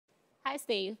Hi,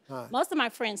 Steve. Hi. Most of my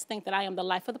friends think that I am the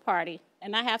life of the party,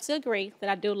 and I have to agree that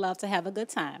I do love to have a good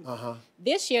time.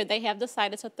 This year, they have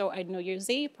decided to throw a New Year's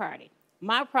Eve party.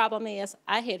 My problem is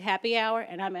I hit happy hour,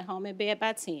 and I'm at home in bed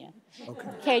by 10. Okay.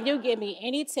 Can you give me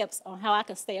any tips on how I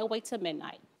can stay awake till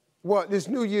midnight? Well, it's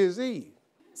New Year's Eve.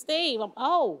 Steve, I'm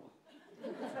old.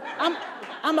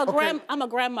 I'm a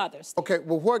grandmother. Okay,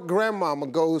 well, what grandmama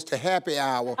goes to happy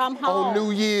hour I'm home. on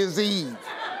New Year's Eve?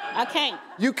 I can't.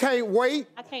 You can't wait?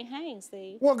 I can't hang,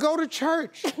 Steve. Well, go to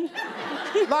church.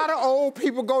 A lot of old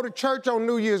people go to church on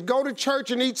New Year's. Go to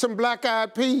church and eat some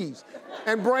black-eyed peas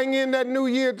and bring in that New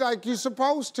Year like you're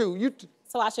supposed to.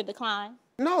 So I should decline?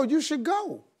 No, you should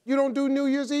go. You don't do New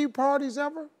Year's Eve parties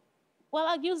ever? Well,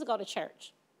 I usually go to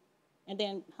church and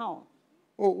then home.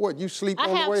 Well, what, you sleep on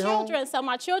the way home? I have children, so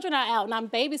my children are out, and I'm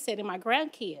babysitting my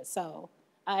grandkids, so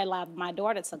I allowed my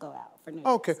daughter to go out for New Year's.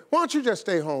 Okay, why don't you just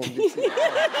stay home?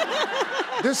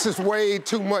 This is way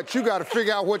too much. You got to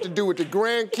figure out what to do with the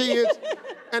grandkids.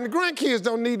 And the grandkids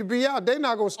don't need to be out. They're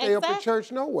not going to stay up at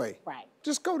church no way. Right.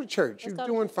 Just go to church. You're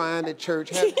doing fine at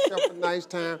church. Have yourself a nice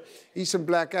time. Eat some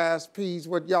black-eyed peas.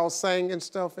 What, y'all sang and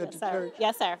stuff at the church?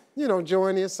 Yes, sir. You know,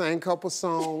 join in, sing a couple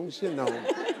songs, you know.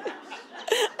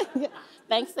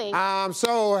 Thanks, Steve. I'm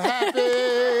so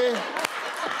happy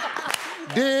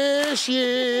this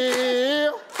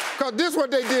year. Because this is what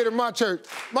they did in my church.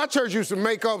 My church used to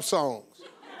make up songs.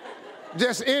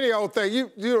 Just any old thing.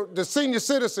 You know, the senior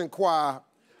citizen choir,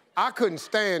 I couldn't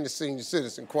stand the senior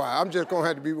citizen choir. I'm just gonna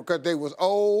have to be, because they was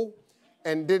old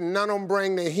and none of them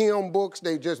bring their hymn books.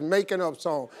 They just making up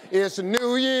songs. It's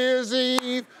New Year's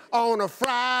Eve on a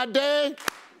Friday.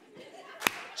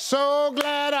 So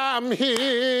glad I'm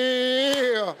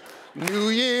here. New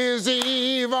Year's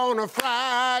Eve on a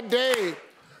Friday.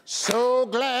 So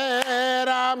glad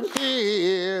I'm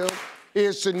here.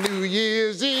 It's a New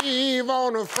Year's Eve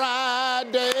on a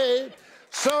Friday.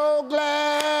 So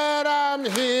glad I'm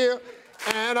here.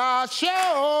 And I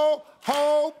sure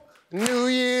hope New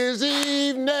Year's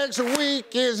Eve next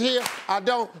week is here. I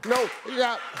don't know.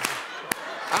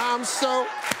 I'm so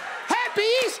happy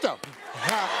Easter.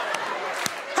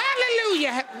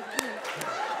 Hallelujah.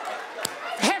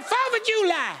 Happy 4th of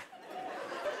July.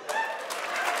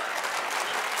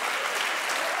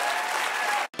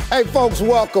 Hey folks,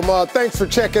 welcome. Thanks for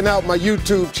checking out my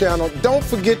YouTube channel. Don't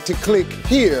forget to click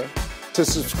here to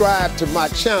subscribe to my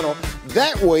channel.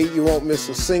 That way you won't miss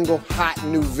a single hot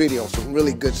new video, some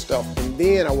really good stuff. And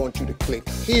then I want you to click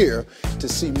here to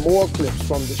see more clips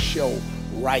from the show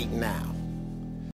right now.